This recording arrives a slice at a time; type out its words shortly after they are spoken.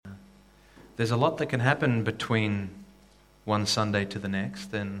there's a lot that can happen between one Sunday to the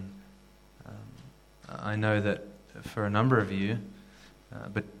next, and I know that for a number of you,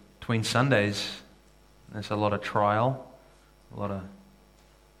 between Sundays, there's a lot of trial, a lot of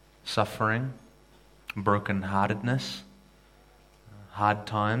suffering, brokenheartedness, hard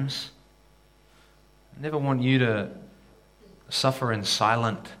times. I never want you to suffer in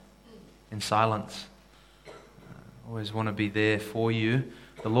silence. I always want to be there for you.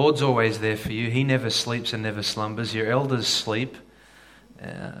 The Lord's always there for you. He never sleeps and never slumbers. Your elders sleep,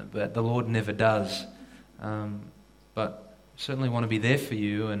 but the Lord never does. But certainly want to be there for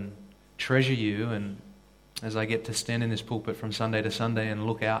you and treasure you. And as I get to stand in this pulpit from Sunday to Sunday and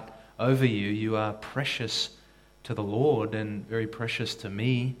look out over you, you are precious to the Lord and very precious to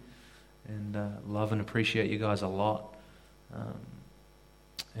me. And love and appreciate you guys a lot.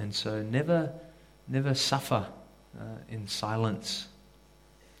 And so never suffer in silence.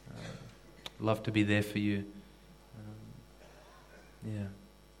 Love to be there for you.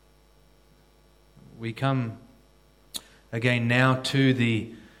 We come again now to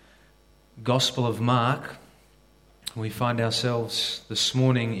the Gospel of Mark. We find ourselves this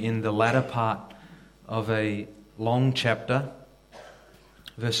morning in the latter part of a long chapter,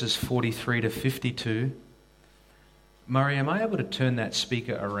 verses 43 to 52. Murray, am I able to turn that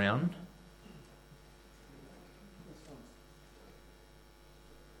speaker around?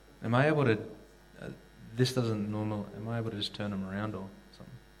 Am I able to, this doesn't normal, am I able to just turn them around or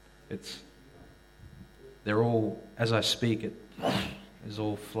something? They're all, as I speak, it is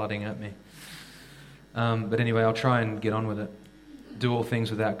all flooding at me. But anyway, I'll try and get on with it. Do all things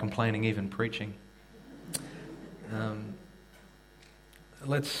without complaining, even preaching.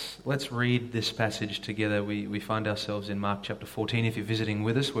 Let's read this passage together. We find ourselves in Mark chapter 14. If you're visiting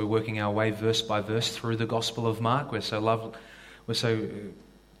with us, we're working our way verse by verse through the Gospel of Mark. We're so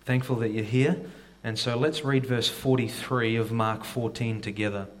thankful that you're here. And so let's read verse 43 of Mark 14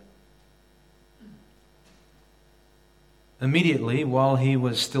 together. Immediately, while he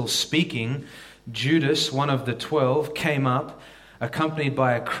was still speaking, Judas, one of the 12, came up, accompanied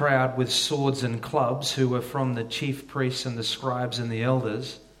by a crowd with swords and clubs, who were from the chief priests and the scribes and the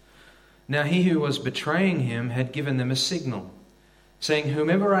elders. Now he who was betraying him had given them a signal, saying,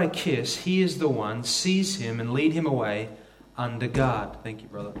 "Whomever I kiss, he is the one. Seize him and lead him away under guard." Thank you,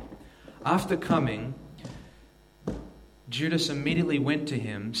 brother. After coming, Judas immediately went to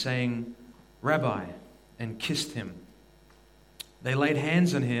him, saying, "Rabbi," and kissed him. They laid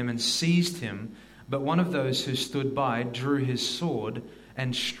hands on him and seized him, but one of those who stood by drew his sword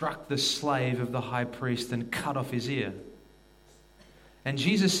and struck the slave of the high priest and cut off his ear. And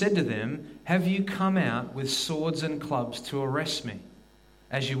Jesus said to them, "Have you come out with swords and clubs to arrest me,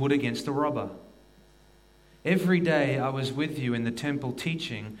 as you would against a robber? Every day I was with you in the temple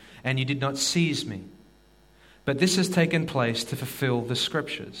teaching, and you did not seize me. But this has taken place to fulfill the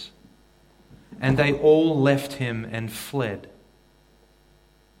scriptures." And they all left him and fled.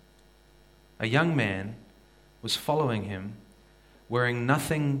 A young man was following him, wearing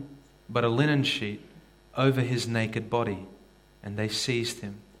nothing but a linen sheet over his naked body, and they seized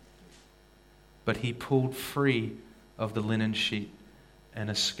him. But he pulled free of the linen sheet and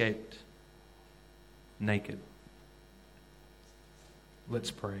escaped naked.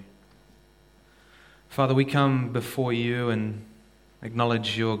 Let's pray. Father, we come before you and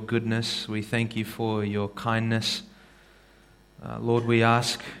acknowledge your goodness. We thank you for your kindness. Lord, we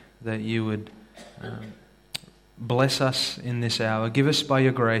ask that you would bless us in this hour. Give us by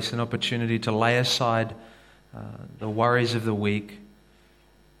your grace an opportunity to lay aside the worries of the week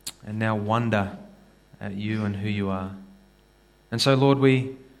and now wonder at you and who you are. And so, Lord,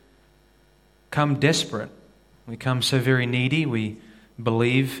 we come desperate. We come so very needy. We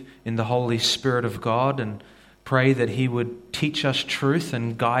believe in the Holy Spirit of God and pray that he would teach us truth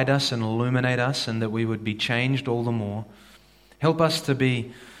and guide us and illuminate us, and that we would be changed all the more. Help us to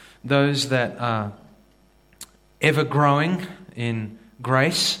be those that are ever growing in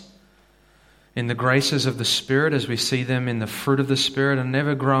grace, in the graces of the Spirit as we see them in the fruit of the Spirit, and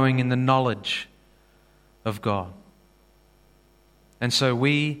ever growing in the knowledge of God. And so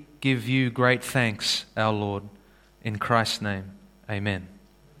we give you great thanks, our Lord, in Christ's name. Amen.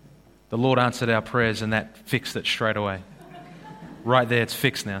 The Lord answered our prayers, and that fixed it straight away. Right there, it's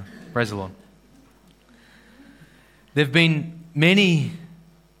fixed now. Praise the Lord. There have been many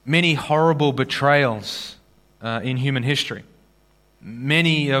horrible betrayals in human history,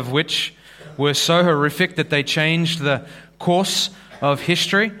 many of which were so horrific that they changed the course of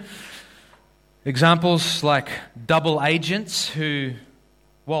history. Examples like double agents who,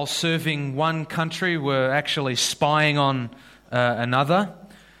 while serving one country, were actually spying on another.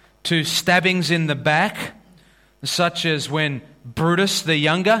 to stabbings in the back, such as when Brutus the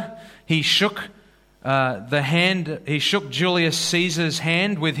Younger, he shook Julius Caesar's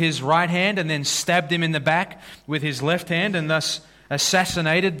hand with his right hand and then stabbed him in the back with his left hand and thus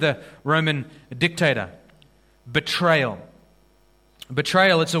assassinated the Roman dictator. Betrayal.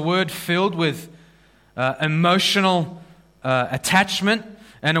 Betrayal, it's a word filled with emotional attachment,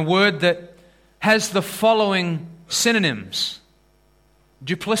 and a word that has the following synonyms: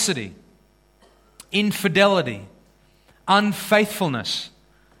 duplicity, infidelity, unfaithfulness,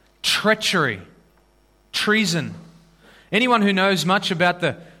 treachery, treason. Anyone who knows much about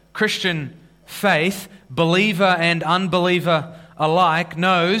the Christian faith, believer and unbeliever alike,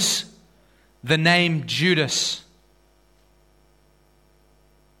 knows the name Judas,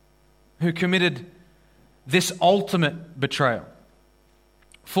 who committed this ultimate betrayal.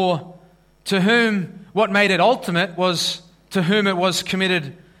 For to whom what made it ultimate was to whom it was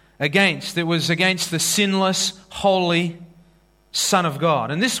committed against. It was against the sinless, holy Son of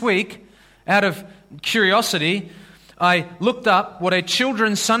God. And this week, out of curiosity, I looked up what a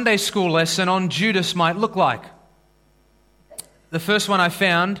children's Sunday school lesson on Judas might look like. The first one I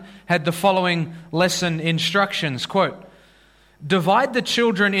found had the following lesson instructions, quote, "Divide the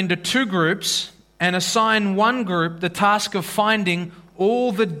children into two groups and assign one group the task of finding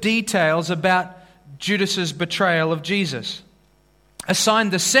all the details about Judas's betrayal of Jesus.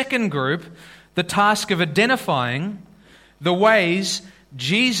 Assign the second group the task of identifying the ways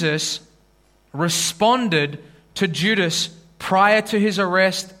Jesus responded to Judas prior to his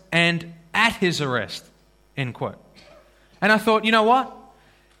arrest and at his arrest," end quote. And I thought, you know what?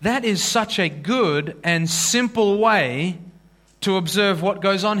 That is such a good and simple way to observe what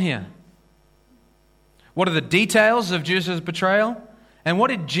goes on here. What are the details of Jesus' betrayal? And what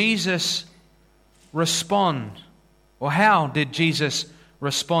did Jesus respond? Or how did Jesus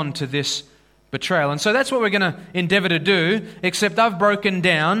respond to this betrayal? And so that's what we're going to endeavor to do, except I've broken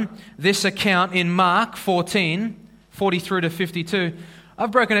down this account in Mark 14, 40 through to 52.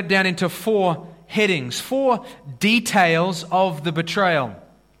 I've broken it down into four headings, four details of the betrayal,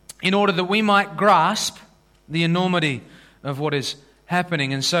 in order that we might grasp the enormity of what is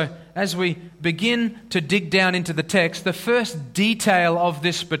happening. And so as we begin to dig down into the text, the first detail of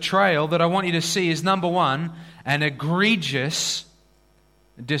this betrayal that I want you to see is, number one, an egregious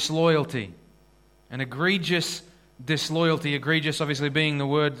disloyalty. An egregious disloyalty. Egregious obviously being the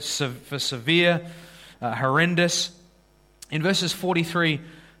word for severe, horrendous. In verses 43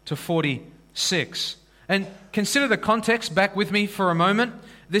 to 46. And consider the context back with me for a moment.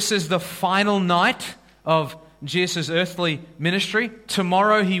 This is the final night of Jesus' earthly ministry.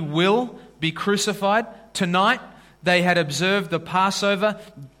 Tomorrow he will be crucified. Tonight they had observed the Passover.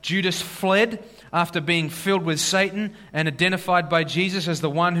 Judas fled after being filled with Satan and identified by Jesus as the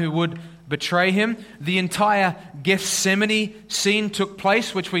one who would betray him. The entire Gethsemane scene took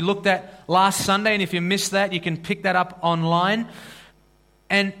place, which we looked at last Sunday, and if you missed that, you can pick that up online.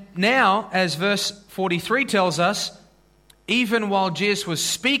 And now, as verse 43 tells us, even while Jesus was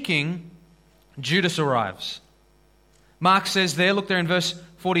speaking, Judas arrives. Mark says there, look there in verse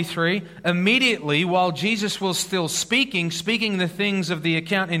 43, immediately while Jesus was still speaking the things of the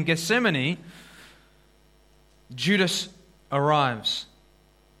account in Gethsemane, Judas arrives.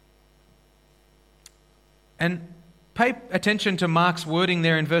 And pay attention to Mark's wording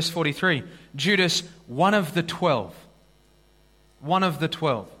there in verse 43. Judas, one of the 12. One of the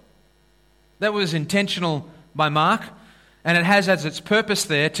 12. That was intentional by Mark, and it has as its purpose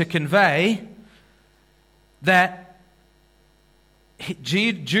there to convey that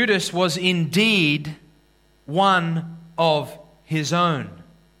Judas was indeed one of his own.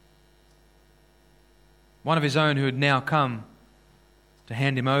 One of his own who had now come to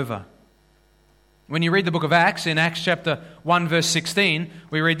hand him over. When you read the book of Acts, in Acts chapter 1 verse 16,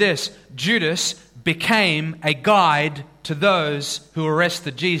 we read this: Judas became a guide to those who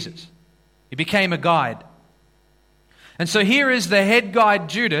arrested Jesus. He became a guide. And so here is the head guide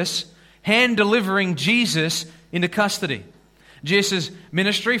Judas hand-delivering Jesus into custody. Jesus'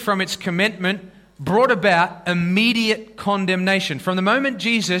 ministry from its commencement brought about immediate condemnation. From the moment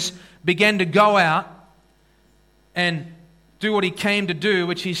Jesus began to go out and do what he came to do,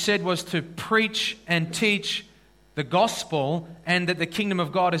 which he said was to preach and teach the gospel and that the kingdom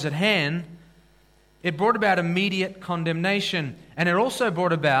of God is at hand, it brought about immediate condemnation. And it also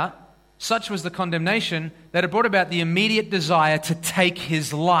brought about, such was the condemnation, that it brought about the immediate desire to take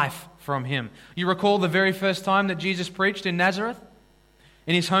his life from him. You recall the very first time that Jesus preached in Nazareth,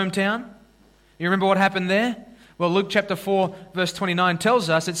 in his hometown? You remember what happened there? Well, Luke chapter 4, verse 29 tells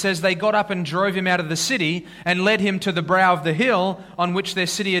us, it says, they got up and drove him out of the city and led him to the brow of the hill on which their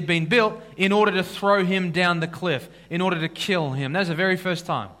city had been built in order to throw him down the cliff, in order to kill him. That was the very first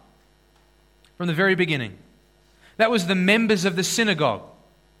time, from the very beginning. That was the members of the synagogue.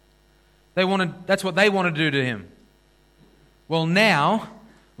 That's what they wanted to do to him. Well, now,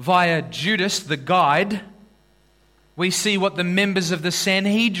 via Judas, the guide, we see what the members of the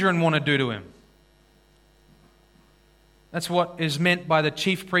Sanhedrin want to do to him. That's what is meant by the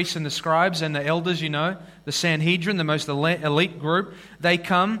chief priests and the scribes and the elders, the Sanhedrin, the most elite group. They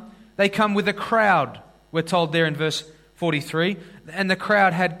come with a crowd, we're told there in verse 43, and the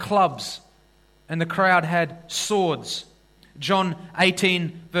crowd had clubs, and the crowd had swords. John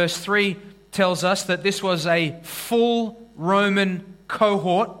 18, verse 3 tells us that this was a full Roman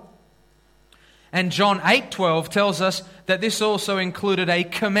cohort, and John 8:12 tells us that this also included a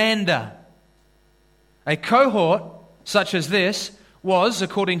commander. A cohort such as this was,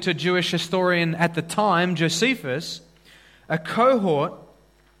 according to Jewish historian at the time, Josephus, a cohort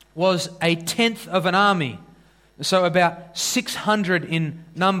was a tenth of an army, so about 600 in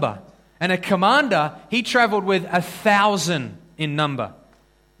number. And a commander, he traveled with 1,000 in number.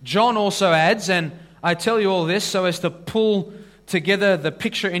 John also adds, and I tell you all this so as to pull together the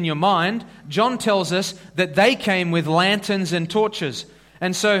picture in your mind, John tells us that they came with lanterns and torches.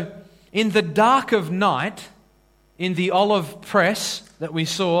 And so in the dark of night, in the olive press that we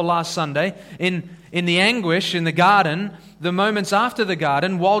saw last Sunday, in the anguish in the garden, the moments after the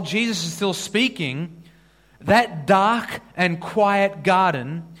garden, while Jesus is still speaking, that dark and quiet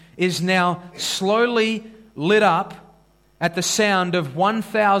garden is now slowly lit up at the sound of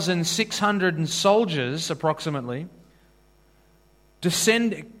 1,600 soldiers, approximately,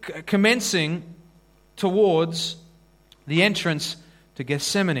 commencing towards the entrance to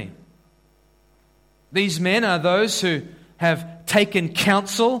Gethsemane. These men are those who have taken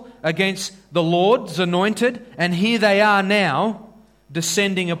counsel against the Lord's anointed, and here they are now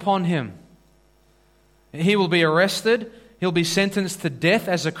descending upon him. He will be arrested. He'll be sentenced to death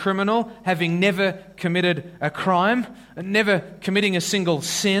as a criminal, having never committed a crime, never committing a single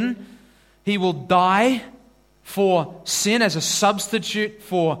sin. He will die for sin as a substitute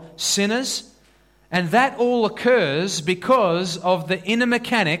for sinners. And that all occurs because of the inner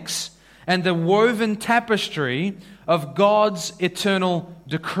mechanics and the woven tapestry of God's eternal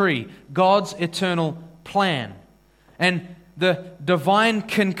decree, God's eternal plan, and the divine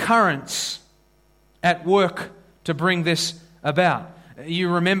concurrence at work to bring this about. You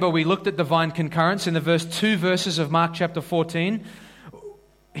remember we looked at divine concurrence in the first 2 verses of Mark chapter 14.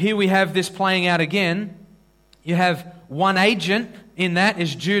 Here we have this playing out again. You have one agent in that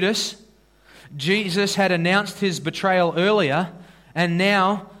is Judas. Jesus had announced his betrayal earlier, and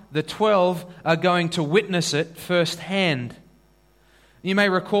now the 12 are going to witness it firsthand. You may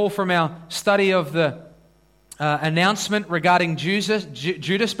recall from our study of the announcement regarding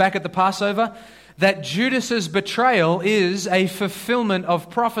Judas back at the Passover, that Judas's betrayal is a fulfillment of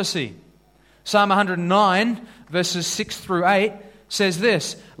prophecy. Psalm 109, verses 6 through 8, says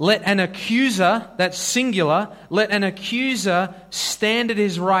this: let an accuser, that's singular, let an accuser stand at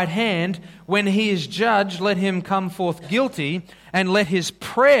his right hand. When he is judged, let him come forth guilty, and let his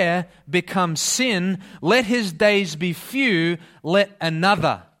prayer become sin. Let his days be few, let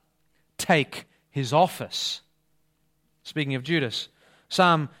another take his office. Speaking of Judas,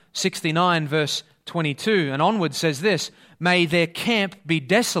 Psalm 69, verse 22 and onward says this: may their camp be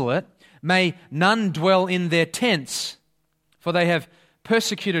desolate, may none dwell in their tents, for they have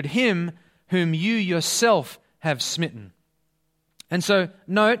persecuted him whom you yourself have smitten. And so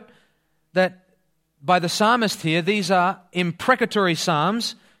note that by the psalmist here, these are imprecatory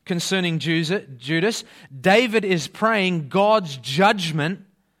psalms concerning Judas. David is praying God's judgment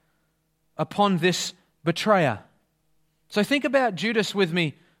upon this betrayer. So think about Judas with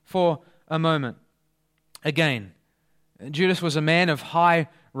me for a moment. Again, Judas was a man of high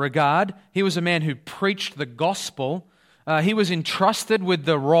regard. He was a man who preached the gospel. He was entrusted with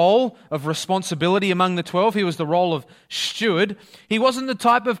the role of responsibility among the 12. He was the role of steward. He wasn't the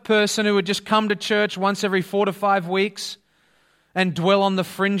type of person who would just come to church once every 4 to 5 weeks and dwell on the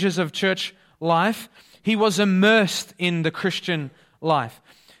fringes of church life. He was immersed in the Christian life.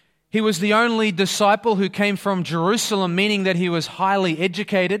 He was the only disciple who came from Jerusalem, meaning that he was highly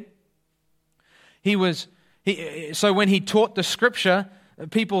educated. So when he taught the Scripture,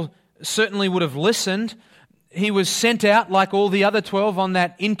 people certainly would have listened. He was sent out like all the other 12 on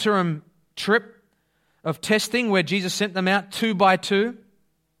that interim trip of testing where Jesus sent them out 2 by 2.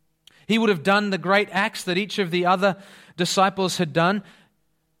 He would have done the great acts that each of the other disciples had done.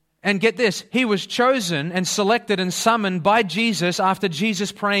 And get this, he was chosen and selected and summoned by Jesus after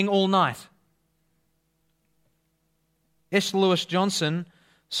Jesus praying all night. S. Lewis Johnson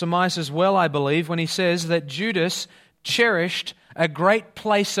surmises well, I believe, when he says that Judas cherished a great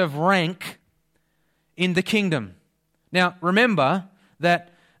place of rank in the kingdom. Now, remember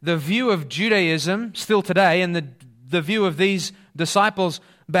that the view of Judaism still today, and the view of these disciples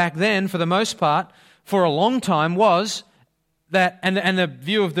back then, for the most part, for a long time, was that, and the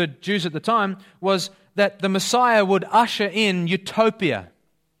view of the Jews at the time, was that the Messiah would usher in utopia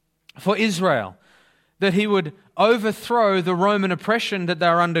for Israel, that he would overthrow the Roman oppression that they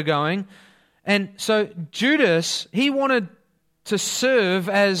were undergoing. And so Judas, he wanted to serve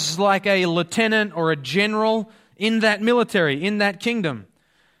as like a lieutenant or a general in that military, in that kingdom.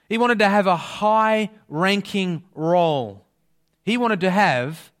 He wanted to have a high-ranking role. He wanted to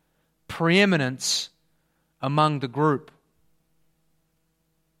have preeminence among the group.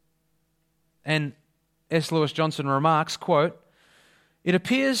 And S. Lewis Johnson remarks, quote, "It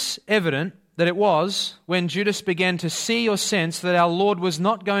appears evident that it was when Judas began to see or sense that our Lord was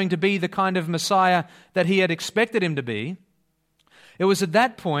not going to be the kind of Messiah that he had expected him to be. It was at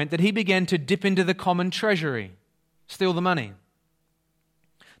that point that he began to dip into the common treasury, steal the money,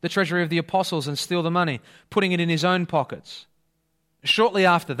 the treasury of the apostles, and steal the money, putting it in his own pockets. Shortly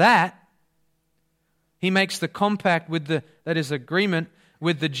after that, he makes the compact that is agreement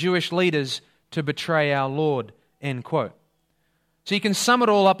with the Jewish leaders to betray our Lord," end quote. So you can sum it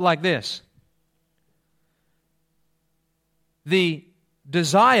all up like this. The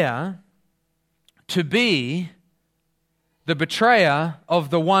desire to be the betrayer of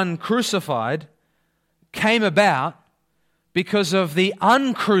the one crucified came about because of the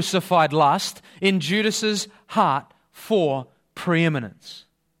uncrucified lust in Judas's heart for preeminence.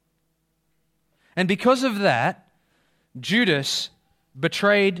 And because of that, Judas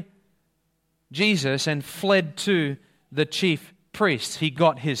betrayed Jesus and fled to the chief priests. He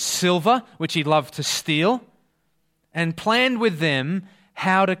got his silver, which he loved to steal, and planned with them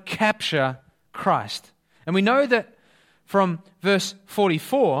how to capture Christ. And we know that from verse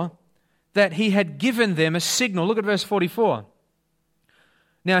 44 that he had given them a signal. Look at verse 44.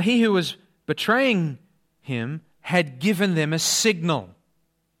 "Now he who was betraying him had given them a signal,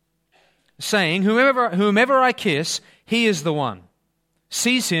 saying, 'Whomever I kiss, he is the one.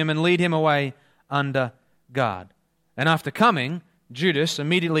 Seize him and lead him away under guard.' And after coming, Judas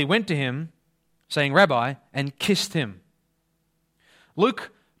immediately went to him, saying, 'Rabbi,' and kissed him."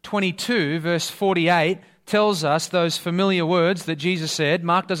 Luke 22, verse 48, tells us those familiar words that Jesus said.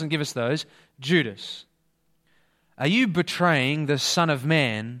 Mark doesn't give us those. "Judas, are you betraying the Son of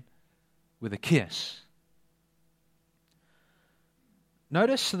Man with a kiss?"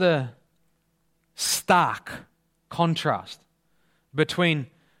 Notice the stark contrast between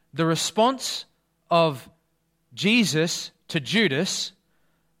the response of Jesus to Judas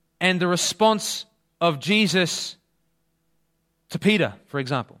and the response of Jesus to Peter, for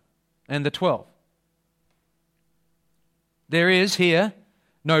example, and the 12. There is here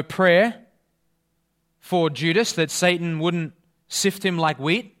no prayer for Judas that Satan wouldn't sift him like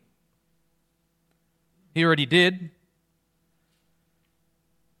wheat. He already did.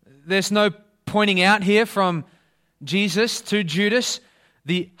 There's no pointing out here from Jesus to Judas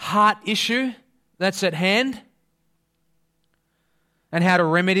the heart issue that's at hand and how to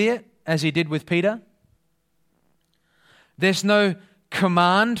remedy it, as he did with Peter. There's no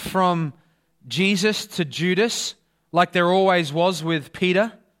command from Jesus to Judas like there always was with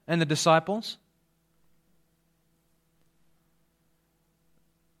Peter and the disciples.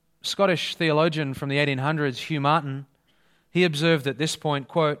 Scottish theologian from the 1800s, Hugh Martin, he observed at this point,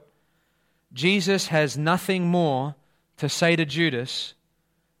 quote, "Jesus has nothing more to say to Judas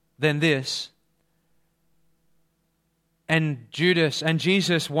than this, and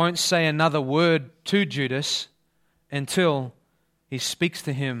Jesus won't say another word to Judas until he speaks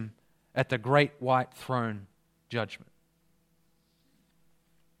to him at the great white throne judgment."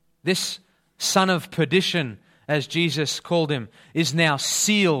 This son of perdition, as Jesus called him, is now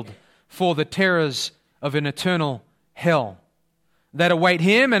sealed for the terrors of an eternal hell that await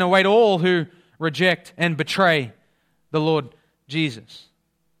him and await all who reject and betray the Lord Jesus.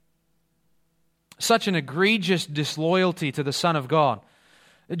 Such an egregious disloyalty to the Son of God.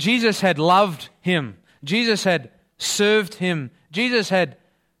 Jesus had loved him. Jesus had served him. Jesus had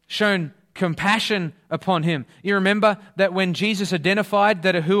shown compassion upon him. You remember that when Jesus identified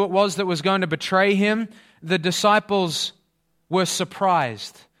that who it was that was going to betray him, the disciples were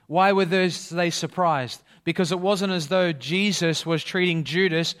surprised. Why were they surprised? Because it wasn't as though Jesus was treating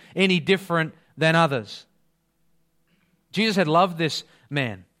Judas any different than others. Jesus had loved this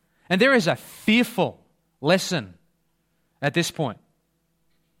man. And there is a fearful lesson at this point.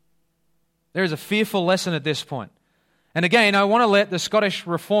 There is a fearful lesson at this point. And again, I want to let the Scottish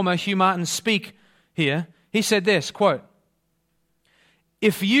reformer Hugh Martin speak here. He said this, quote,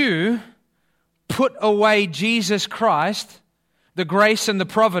 "If you put away Jesus Christ, the grace and the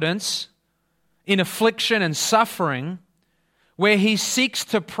providence, in affliction and suffering, where He seeks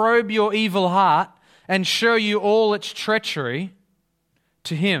to probe your evil heart and show you all its treachery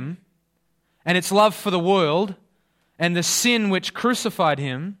to Him and its love for the world and the sin which crucified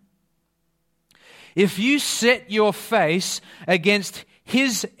Him, if you set your face against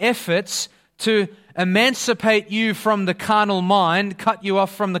His efforts to emancipate you from the carnal mind, cut you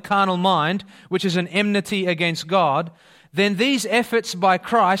off from the carnal mind, which is an enmity against God, then these efforts by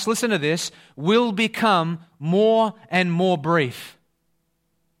Christ, listen to this, will become more and more brief.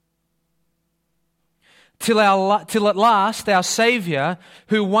 Till at last our Savior,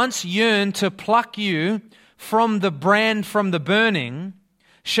 who once yearned to pluck you from the brand from the burning,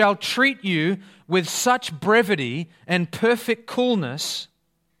 shall treat you with such brevity and perfect coolness.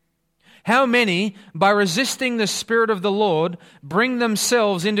 How many, by resisting the Spirit of the Lord, bring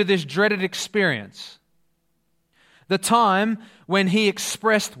themselves into this dreaded experience? The time when He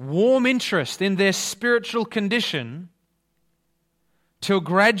expressed warm interest in their spiritual condition, till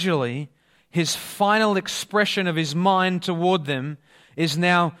gradually His final expression of His mind toward them is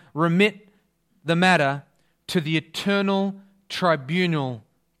now remit the matter to the eternal tribunal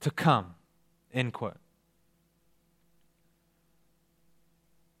to come." End quote.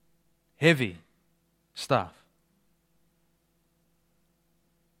 Heavy stuff.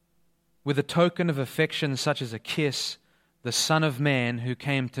 With a token of affection such as a kiss, the Son of Man who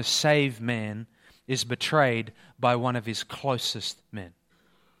came to save man is betrayed by one of His closest men.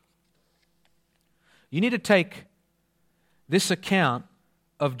 You need to take this account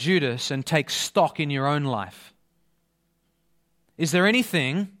of Judas and take stock in your own life. Is there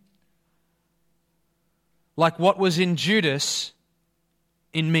anything like what was in Judas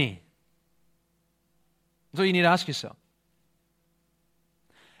in me? That's what you need to ask yourself.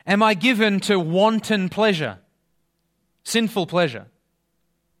 Am I given to wanton pleasure, sinful pleasure?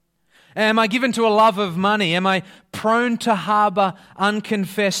 Am I given to a love of money? Am I prone to harbor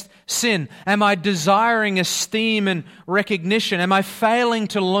unconfessed sin? Am I desiring esteem and recognition? Am I failing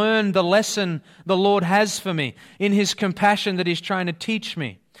to learn the lesson the Lord has for me in His compassion that He's trying to teach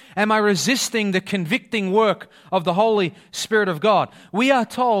me? Am I resisting the convicting work of the Holy Spirit of God? We are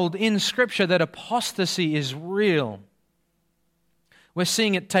told in Scripture that apostasy is real. We're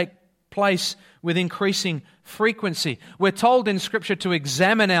seeing it take place with increasing frequency. We're told in Scripture to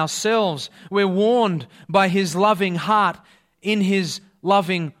examine ourselves. We're warned by His loving heart in His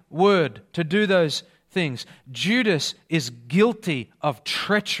loving word to do those things. Judas is guilty of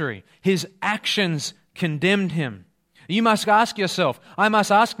treachery. His actions condemned him. You must ask yourself, I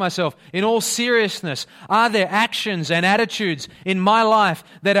must ask myself, in all seriousness, are there actions and attitudes in my life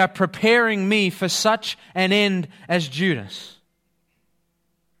that are preparing me for such an end as Judas?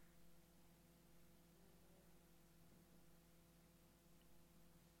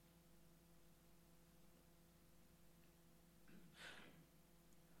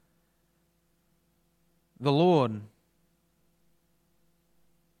 The Lord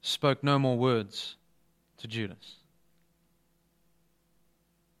spoke no more words to Judas.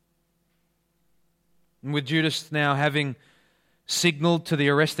 And with Judas now having signaled to the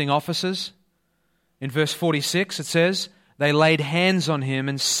arresting officers, in verse 46 it says, they laid hands on him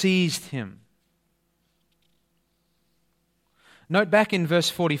and seized him. Note back in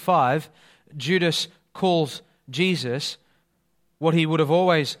verse 45, Judas calls Jesus what he would have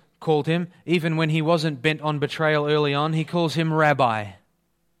always called him, even when he wasn't bent on betrayal early on. He calls him Rabbi,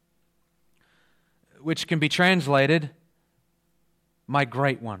 which can be translated, my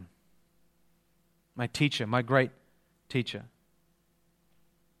great one. My teacher, my great teacher.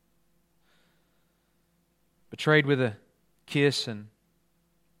 Betrayed with a kiss and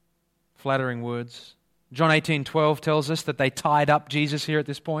flattering words. John 18:12 tells us that they tied up Jesus here at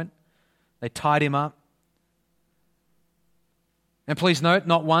this point. They tied Him up. And please note,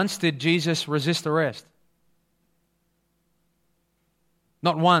 not once did Jesus resist arrest.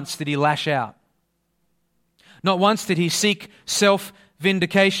 Not once did He lash out. Not once did He seek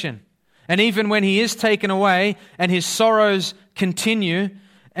self-vindication. And even when He is taken away and His sorrows continue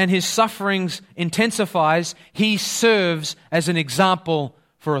and His sufferings intensifies, He serves as an example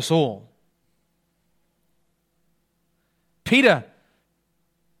for us all. Peter,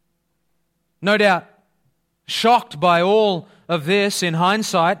 no doubt shocked by all of this in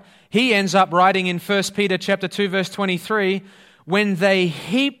hindsight, he ends up writing in 1 Peter chapter 2 verse 23, when they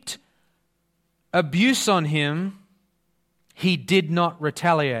heaped abuse on him, he did not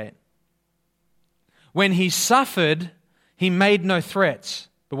retaliate. When he suffered, he made no threats.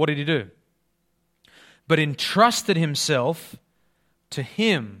 But what did he do? But entrusted himself to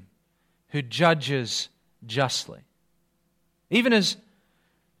him who judges justly. Even as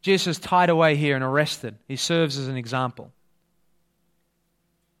Jesus is tied away here and arrested, he serves as an example.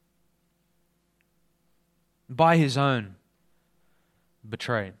 By his own,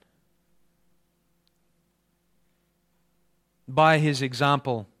 betrayed. By his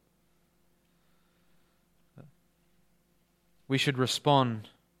example, we should respond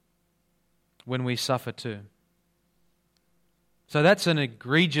when we suffer too. So that's an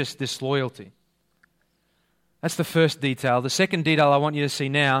egregious disloyalty. That's the first detail. The second detail I want you to see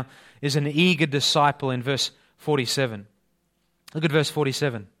now is an eager disciple in verse 47. Look at verse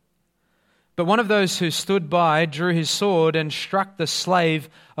 47. But one of those who stood by drew his sword and struck the slave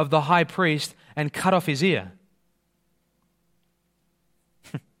of the high priest and cut off his ear.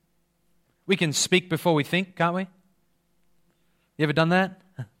 We can speak before we think, can't we? You ever done that?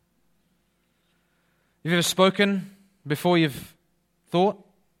 You've ever spoken before you've thought?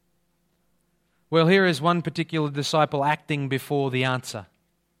 Well, here is one particular disciple acting before the answer.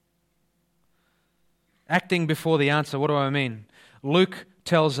 Acting before the answer, what do I mean? Luke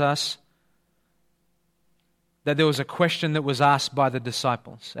tells us that there was a question that was asked by the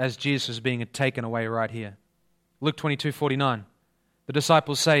disciples as Jesus was being taken away right here. Luke 22:49. The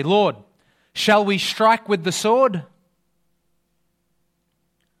disciples say, Lord, shall we strike with the sword?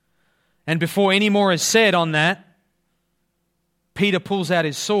 And before any more is said on that, Peter pulls out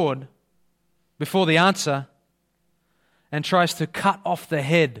his sword before the answer and tries to cut off the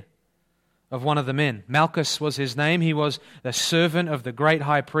head of one of the men. Malchus was his name. He was the servant of the great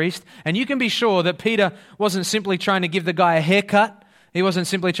high priest. And you can be sure that Peter wasn't simply trying to give the guy a haircut. He wasn't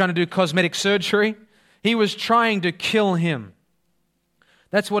simply trying to do cosmetic surgery. He was trying to kill him.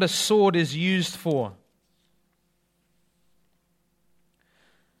 That's what a sword is used for.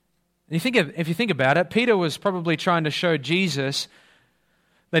 And if you think about it, Peter was probably trying to show Jesus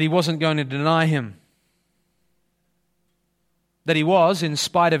that he wasn't going to deny him. That he was, in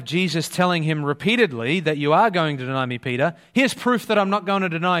spite of Jesus telling him repeatedly that you are going to deny me, Peter. Here's proof that I'm not going to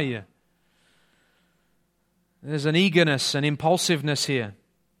deny you. There's an eagerness, an impulsiveness here.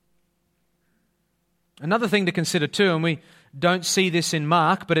 Another thing to consider too, and we don't see this in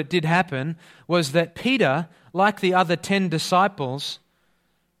Mark, but it did happen, was that Peter, like the other 10 disciples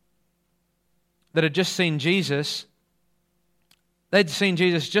that had just seen Jesus, they'd seen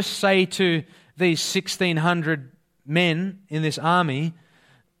Jesus just say to these 1,600 men in this army,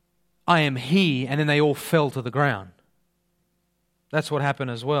 I am he, and then they all fell to the ground. That's what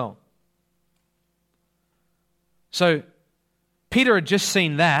happened as well. So, Peter had just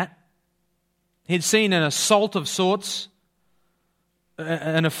seen that. He'd seen an assault of sorts,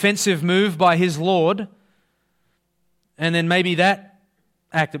 an offensive move by his Lord, and then maybe that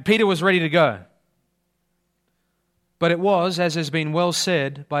acted. Peter was ready to go. But it was, as has been well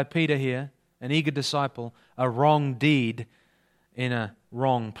said by Peter here, an eager disciple, a wrong deed in a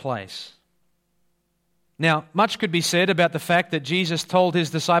wrong place. Now, much could be said about the fact that Jesus told his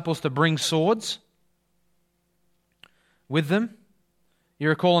disciples to bring swords with them. You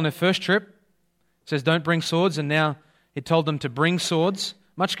recall on their first trip, it says don't bring swords, and now he told them to bring swords.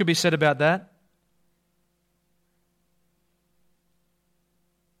 Much could be said about that.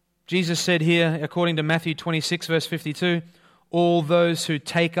 Jesus said here, according to Matthew 26, verse 52, all those who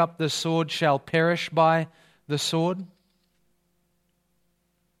take up the sword shall perish by the sword.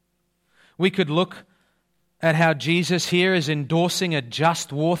 We could look at how Jesus here is endorsing a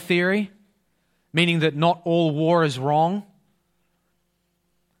just war theory, meaning that not all war is wrong.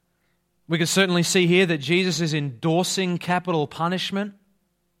 We could certainly see here that Jesus is endorsing capital punishment.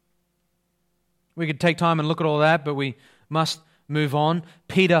 We could take time and look at all that, but we must move on.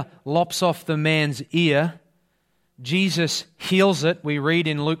 Peter lops off the man's ear. Jesus heals it, we read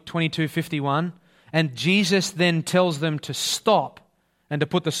in Luke 22:51. And Jesus then tells them to stop and to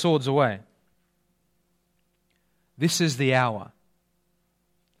put the swords away. This is the hour.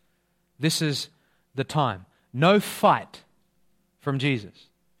 This is the time. No fight from Jesus.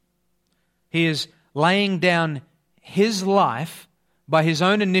 He is laying down his life by his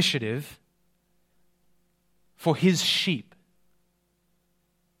own initiative for his sheep,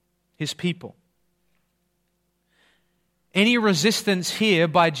 his people. Any resistance here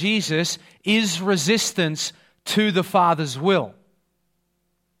by Jesus is resistance to the Father's will.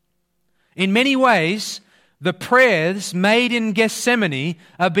 In many ways, the prayers made in Gethsemane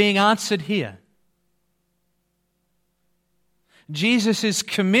are being answered here. Jesus is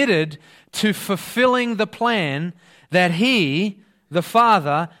committed to fulfilling the plan that He, the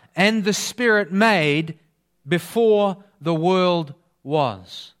Father, and the Spirit made before the world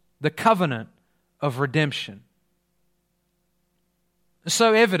was. The covenant of redemption.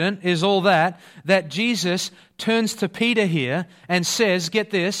 So evident is all that Jesus turns to Peter here and says, get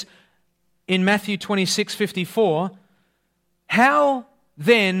this, in Matthew 26:54, how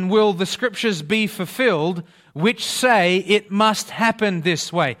then will the Scriptures be fulfilled which say it must happen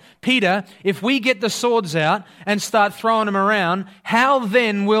this way? Peter, if we get the swords out and start throwing them around, how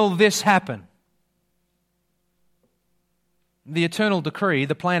then will this happen? The eternal decree,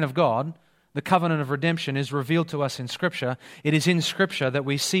 the plan of God, the covenant of redemption is revealed to us in Scripture. It is in Scripture that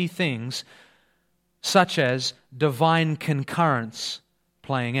we see things such as divine concurrence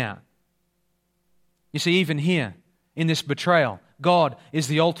playing out. You see, even here, in this betrayal, God is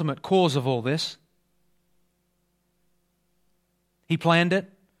the ultimate cause of all this. He planned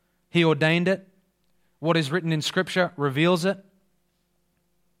it. He ordained it. What is written in Scripture reveals it.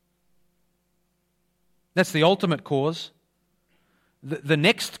 That's the ultimate cause. The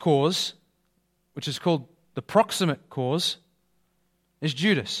next cause, which is called the proximate cause, is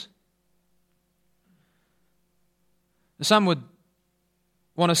Judas. Some would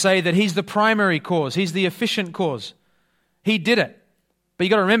want to say that he's the primary cause, he's the efficient cause. He did it. But you've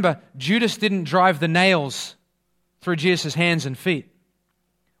got to remember, Judas didn't drive the nails through Jesus' hands and feet.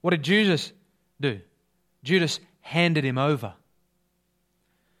 What did Judas do? Judas handed him over.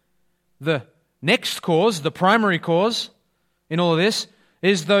 The next cause, the primary cause in all of this,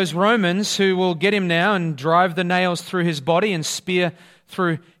 is those Romans who will get him now and drive the nails through his body and spear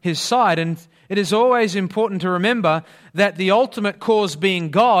through his side. And it is always important to remember that the ultimate cause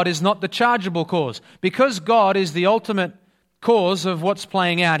being God is not the chargeable cause. Because God is the ultimate cause of what's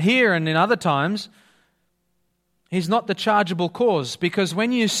playing out here and in other times, He's not the chargeable cause. Because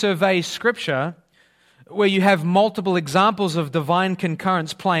when you survey Scripture, where you have multiple examples of divine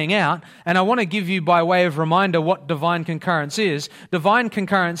concurrence playing out, and I want to give you by way of reminder what divine concurrence is. Divine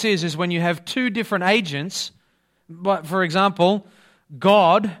concurrence is when you have two different agents, but for example,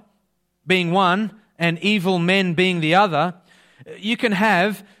 God being one and evil men being the other. You can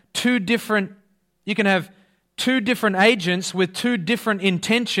have two different agents with two different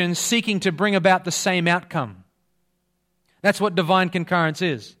intentions seeking to bring about the same outcome. That's what divine concurrence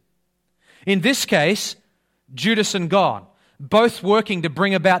is. In this case, Judas and God, both working to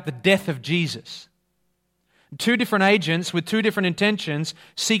bring about the death of Jesus. Two different agents with two different intentions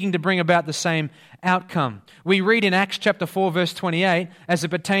seeking to bring about the same outcome. We read in Acts chapter 4 verse 28, as it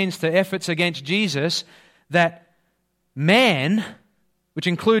pertains to efforts against Jesus, that man, which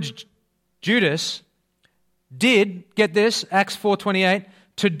includes Judas, did, get this, Acts 4:28,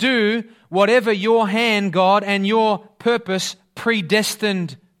 to do whatever your hand, God, and your purpose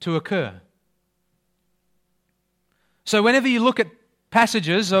predestined to occur. So whenever you look at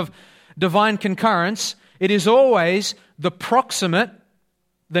passages of divine concurrence, it is always the proximate,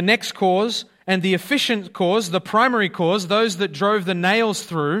 the next cause, and the efficient cause, the primary cause, those that drove the nails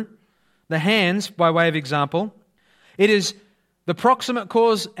through, the hands, by way of example. It is the proximate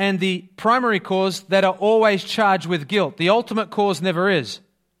cause and the primary cause that are always charged with guilt. The ultimate cause never is.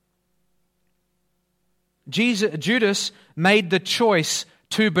 Judas made the choice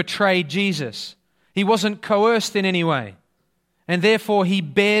to betray Jesus. He wasn't coerced in any way, and therefore he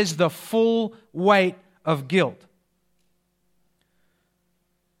bears the full weight of guilt.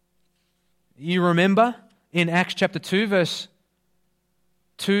 You remember in Acts chapter 2, verse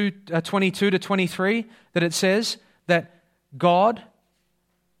 22 to 23, that it says that God,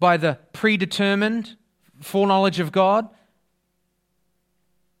 by the predetermined foreknowledge of God,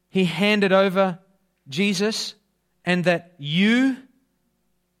 He handed over Jesus, and that you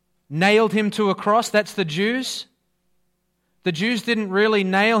nailed Him to a cross. That's the Jews. The Jews didn't really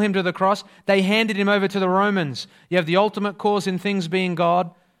nail Him to the cross. They handed Him over to the Romans. You have the ultimate cause in things being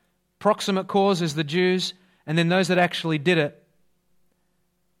God. Proximate cause is the Jews. And then those that actually did it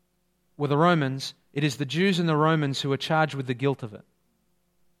were the Romans. It is the Jews and the Romans who are charged with the guilt of it.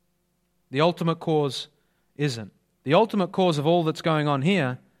 The ultimate cause isn't. The ultimate cause of all that's going on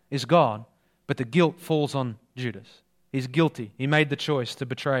here is God, but the guilt falls on Judas. He's guilty. He made the choice to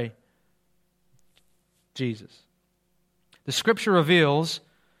betray Jesus. The Scripture reveals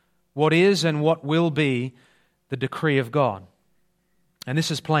what is and what will be the decree of God. And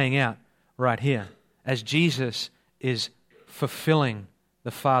this is playing out right here as Jesus is fulfilling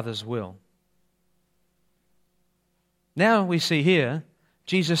the Father's will. Now we see here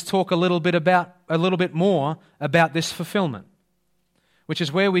Jesus talk a little bit more about this fulfillment, which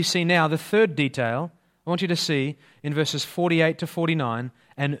is where we see now the third detail I want you to see in verses 48 to 49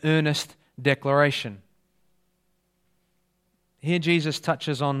 an earnest declaration. Here Jesus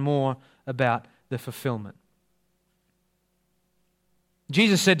touches on more about the fulfillment.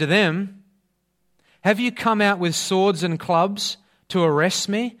 Jesus said to them, "Have you come out with swords and clubs to arrest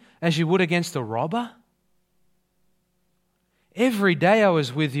me as you would against a robber? Every day I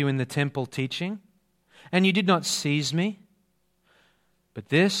was with you in the temple teaching, and you did not seize me. But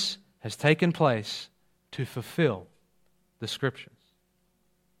this has taken place to fulfill the Scriptures."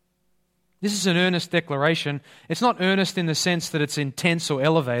 This is an earnest declaration. It's not earnest in the sense that it's intense or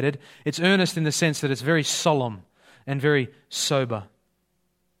elevated. It's earnest in the sense that it's very solemn and very sober.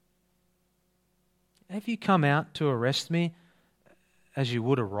 Have you come out to arrest me as you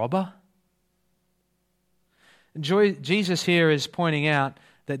would a robber? Jesus here is pointing out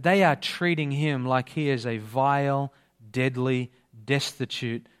that they are treating him like he is a vile, deadly,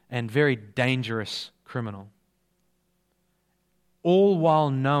 destitute, and very dangerous criminal, all while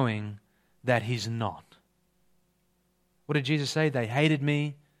knowing that he's not. What did Jesus say? They hated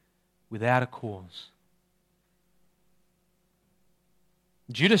me without a cause.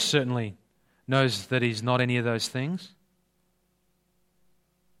 Judas certainly knows that he's not any of those things.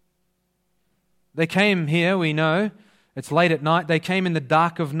 They came here, we know, it's late at night. They came in the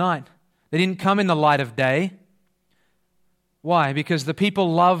dark of night. They didn't come in the light of day. Why? Because the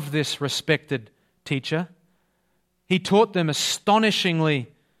people loved this respected teacher. He taught them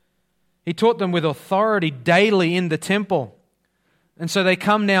astonishingly. He taught them with authority daily in the temple. And so they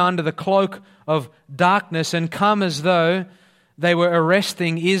come now under the cloak of darkness and come as though they were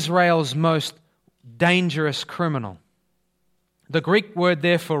arresting Israel's most dangerous criminal. The Greek word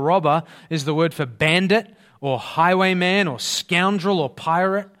there for robber is the word for bandit or highwayman or scoundrel or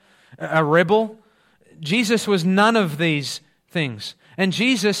pirate, a rebel. Jesus was none of these things. And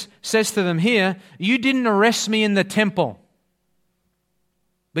Jesus says to them here, "You didn't arrest me in the temple,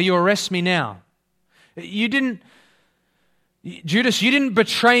 but you arrest me now. Judas, you didn't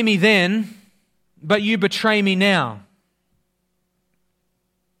betray me then, but you betray me now."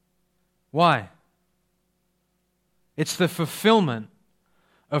 Why? It's the fulfillment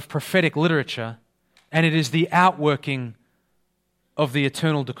of prophetic literature, and it is the outworking of the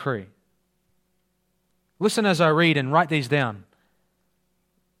eternal decree. Listen as I read and write these down.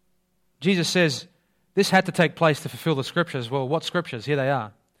 Jesus says this had to take place to fulfill the Scriptures. Well, what Scriptures? Here they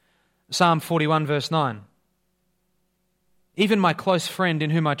are. Psalm 41 verse 9. "Even my close friend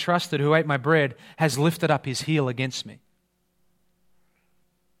in whom I trusted, who ate my bread, has lifted up his heel against me."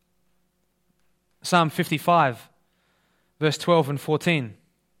 Psalm 55 verse 12 and 14.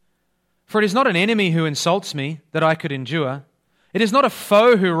 "For it is not an enemy who insults me that I could endure. It is not a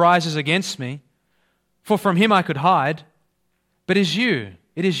foe who rises against me, for from him I could hide. But it is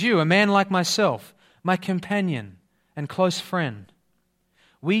you, a man like myself, my companion and close friend.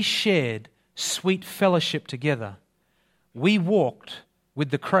 We shared sweet fellowship together. We walked with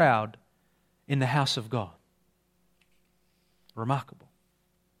the crowd in the house of God." Remarkable.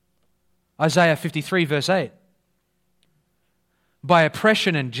 Isaiah 53 verse 8. "By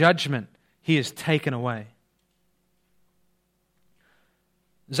oppression and judgment he is taken away."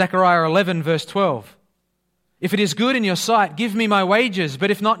 Zechariah 11 verse 12. "If it is good in your sight, give me my wages,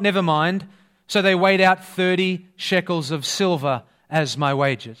 but if not, never mind." So they weighed out 30 shekels of silver as my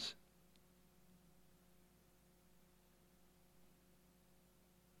wages.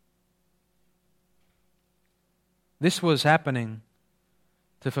 This was happening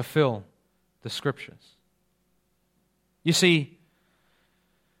to fulfill the Scriptures. You see,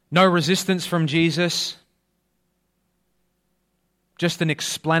 no resistance from Jesus, just an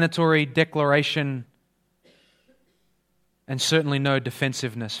explanatory declaration, and certainly no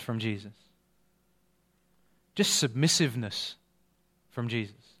defensiveness from Jesus. Just submissiveness from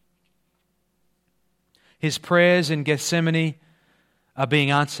Jesus. His prayers in Gethsemane are being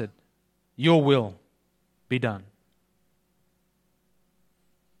answered. Your will be done.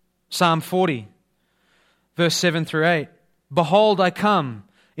 Psalm 40, verse 7 through 8. "Behold, I come.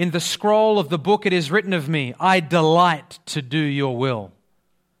 In the scroll of the book it is written of me, I delight to do your will,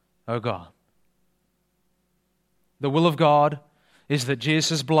 O God." The will of God is that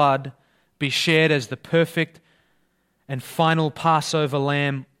Jesus' blood be shed as the perfect and final Passover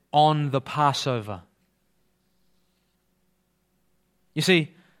lamb on the Passover. You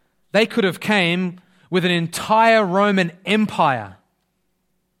see, they could have came with an entire Roman Empire.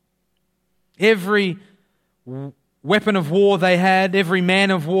 Every weapon of war they had, every man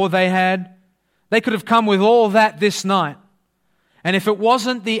of war they had, they could have come with all that this night. And if it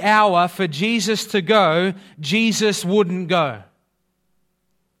wasn't the hour for Jesus to go, Jesus wouldn't go.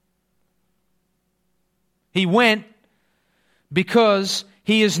 He went because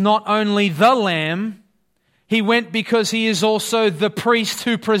He is not only the Lamb, He went because He is also the priest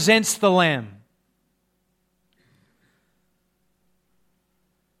who presents the Lamb.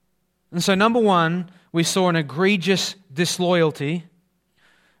 And so, number one, we saw an egregious disloyalty.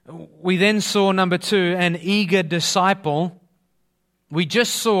 We then saw, number two, an eager disciple. We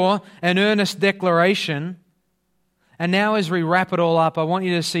just saw an earnest declaration. And now as we wrap it all up, I want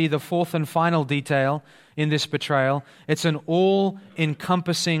you to see the fourth and final detail in this betrayal. It's an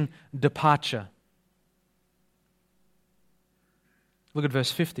all-encompassing departure. Look at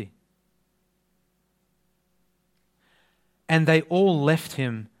verse 50. And they all left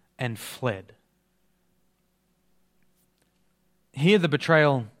Him and fled. Here the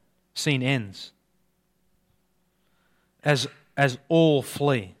betrayal scene ends as all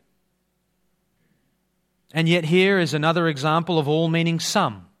flee. And yet here is another example of all meaning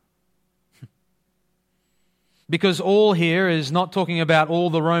some. Because all here is not talking about all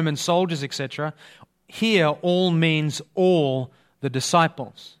the Roman soldiers, etc. Here all means all the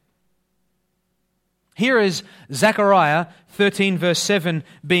disciples. Here is Zechariah 13 verse 7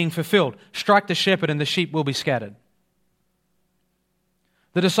 being fulfilled. Strike the shepherd and the sheep will be scattered.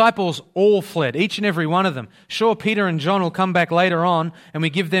 The disciples all fled, each and every one of them. Sure, Peter and John will come back later on, and we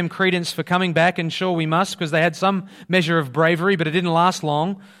give them credence for coming back, and sure we must, because they had some measure of bravery, but it didn't last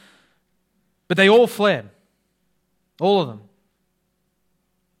long. But they all fled. All of them.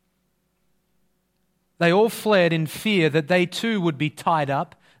 They all fled in fear that they too would be tied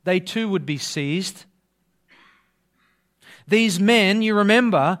up, they too would be seized. These men, you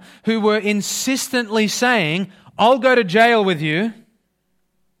remember, who were insistently saying, I'll go to jail with you,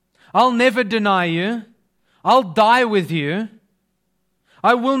 I'll never deny you, I'll die with you,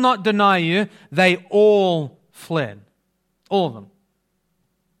 I will not deny you, they all fled. All of them.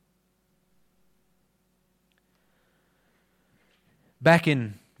 Back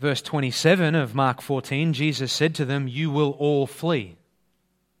in verse 27 of Mark 14, Jesus said to them, you will all flee.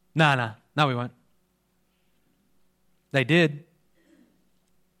 No, we won't. They did.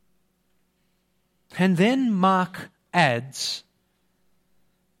 And then Mark adds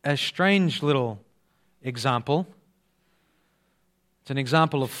a strange little example. It's an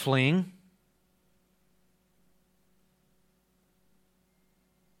example of fleeing.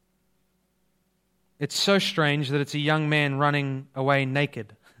 It's so strange that it's a young man running away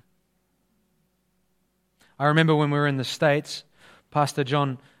naked. I remember when we were in the States, Pastor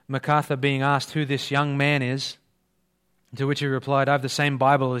John MacArthur being asked who this young man is, to which he replied, I have the same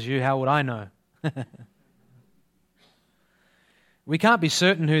Bible as you, how would I know? We can't be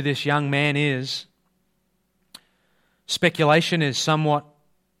certain who this young man is. Speculation is somewhat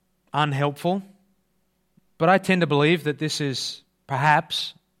unhelpful, but I tend to believe that this is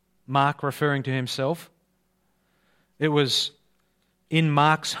perhaps Mark referring to himself. It was in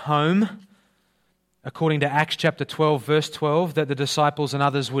Mark's home, according to Acts chapter 12, verse 12, that the disciples and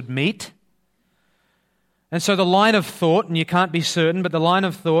others would meet. And so the line of thought, and you can't be certain, but the line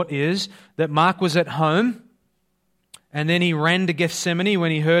of thought is that Mark was at home, and then he ran to Gethsemane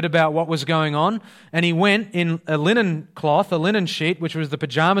when he heard about what was going on, and he went in a linen cloth, a linen sheet, which was the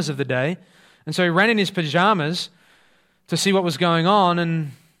pajamas of the day. And so he ran in his pajamas to see what was going on,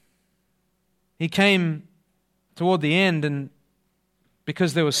 and he came toward the end, and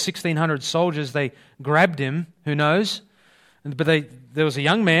because there was 1,600 soldiers, they grabbed him, who knows? But there was a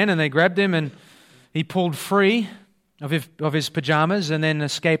young man, and they grabbed him, and he pulled free of his pajamas and then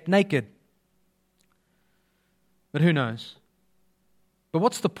escaped naked. But who knows? But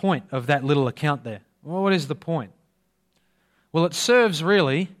what's the point of that little account there? Well, what is the point? Well, it serves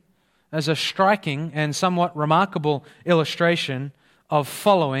really as a striking and somewhat remarkable illustration of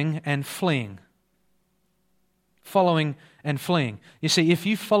following and fleeing. Following and fleeing. You see, if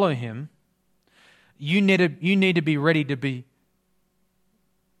you follow Him, you need to be ready to be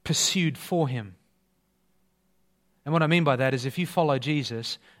pursued for Him. And what I mean by that is if you follow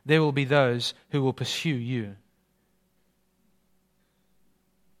Jesus, there will be those who will pursue you.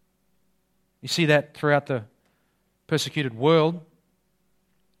 You see that throughout the persecuted world.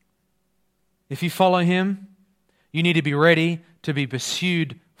 If you follow Him, you need to be ready to be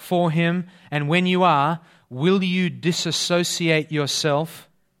pursued for Him. And when you are, will you disassociate yourself,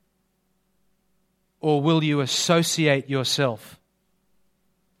 or will you associate yourself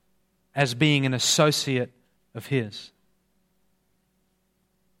as being an associate of His?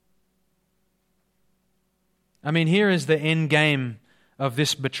 I mean, here is the end game of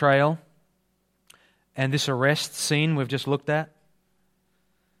this betrayal and this arrest scene we've just looked at.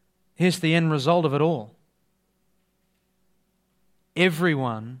 Here's the end result of it all.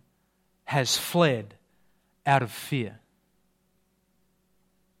 Everyone has fled out of fear.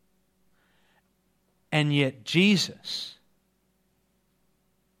 And yet Jesus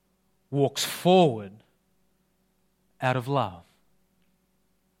walks forward out of love.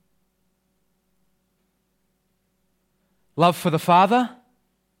 Love for the Father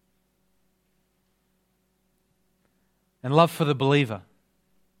and love for the believer.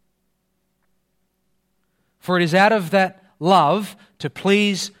 For it is out of that love to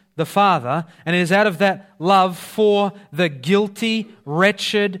please the Father, and it is out of that love for the guilty,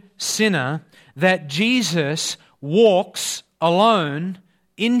 wretched sinner that Jesus walks alone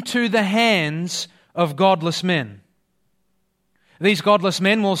into the hands of godless men. These godless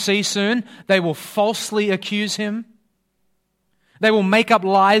men, we'll see soon, they will falsely accuse him. They will make up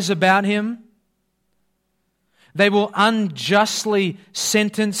lies about him. They will unjustly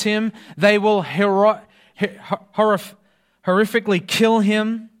sentence him. They will horrifically kill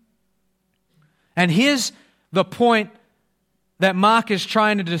him. And here's the point that Mark is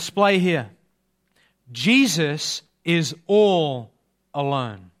trying to display here. Jesus is all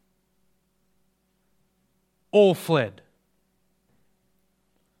alone. All fled.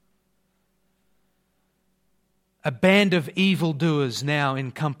 A band of evildoers now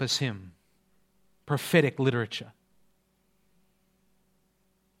encompass him. Prophetic literature.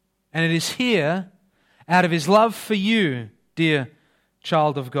 And it is here, out of his love for you, dear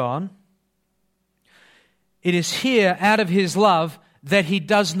child of God, it is here, out of his love, that he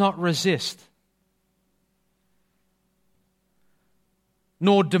does not resist,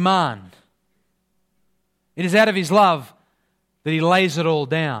 nor demand. It is out of his love that he lays it all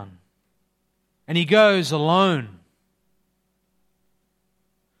down. And he goes alone.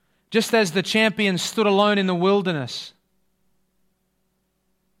 Just as the champion stood alone in the wilderness,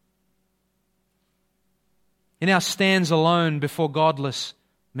 he now stands alone before godless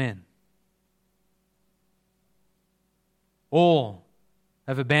men. All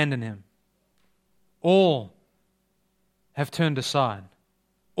have abandoned him. All have turned aside.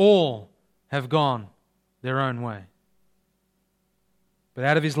 All have gone their own way. But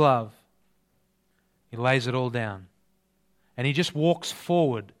out of his love, he lays it all down. And he just walks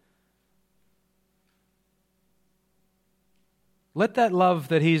forward. Let that love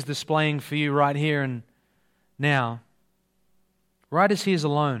that he is displaying for you right here and now, right as he is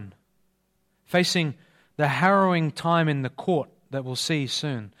alone, facing the harrowing time in the court that we'll see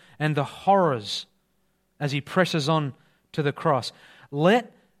soon, and the horrors as he presses on to the cross,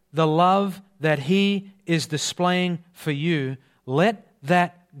 let the love that he is displaying for you, let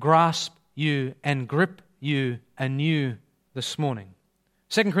that grasp you and grip you anew this morning.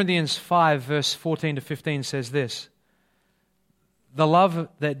 2 Corinthians 5 verse 14 to 15 says this: the love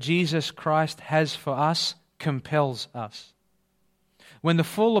that Jesus Christ has for us compels us. When the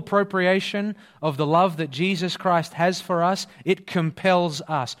full appropriation of the love that Jesus Christ has for us, it compels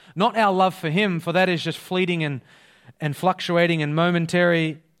us. Not our love for him, for that is just fleeting and fluctuating and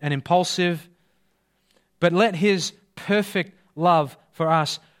momentary and impulsive, but let his perfect love for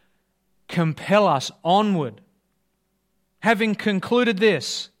us compel us onward. Having concluded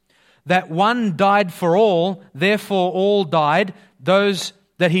this, that one died for all, therefore all died. Those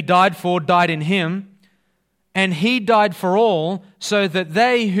that he died for died in him. And he died for all, so that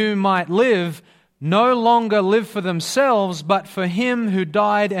they who might live no longer live for themselves, but for him who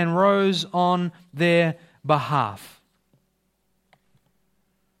died and rose on their behalf.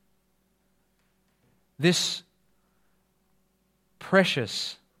 This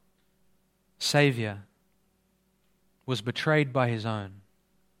precious Savior was betrayed by his own.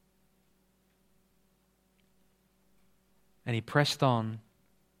 And he pressed on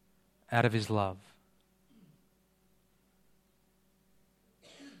out of his love.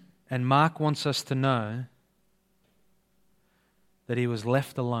 And Mark wants us to know that he was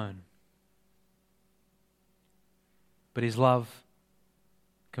left alone. But his love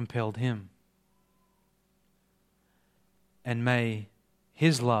compelled him. And may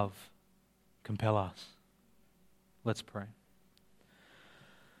his love compel us. Let's pray.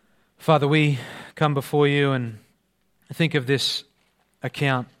 Father, we come before you and think of this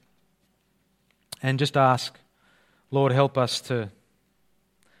account and just ask, Lord, help us to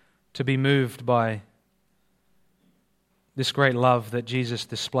be moved by this great love that Jesus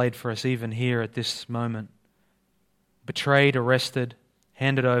displayed for us even here at this moment. Betrayed, arrested,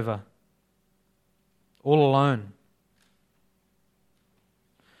 handed over, all alone.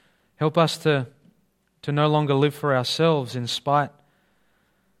 Help us to no longer live for ourselves in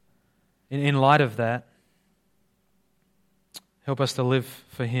light of that. Help us to live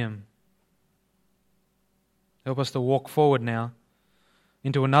for him. Help us to walk forward now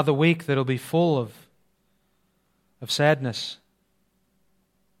into another week that'll be full of of sadness,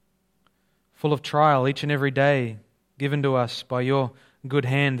 full of trial each and every day, given to us by your good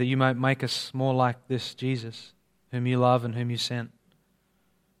hand, that you might make us more like this Jesus, whom you love and whom you sent.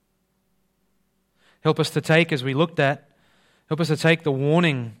 Help us to take, as we looked at, help us to take the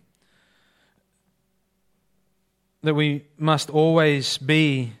warning that we must always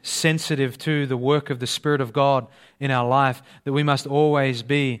be sensitive to the work of the Spirit of God in our life, that we must always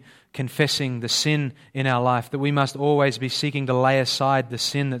be confessing the sin in our life, that we must always be seeking to lay aside the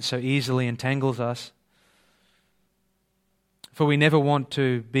sin that so easily entangles us. For we never want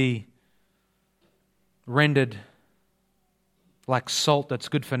to be rendered like salt that's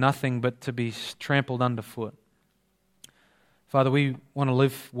good for nothing, but to be trampled underfoot. Father, we want to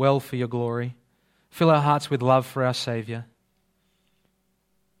live well for your glory. Fill our hearts with love for our Saviour.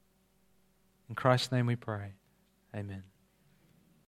 In Christ's name we pray. Amen.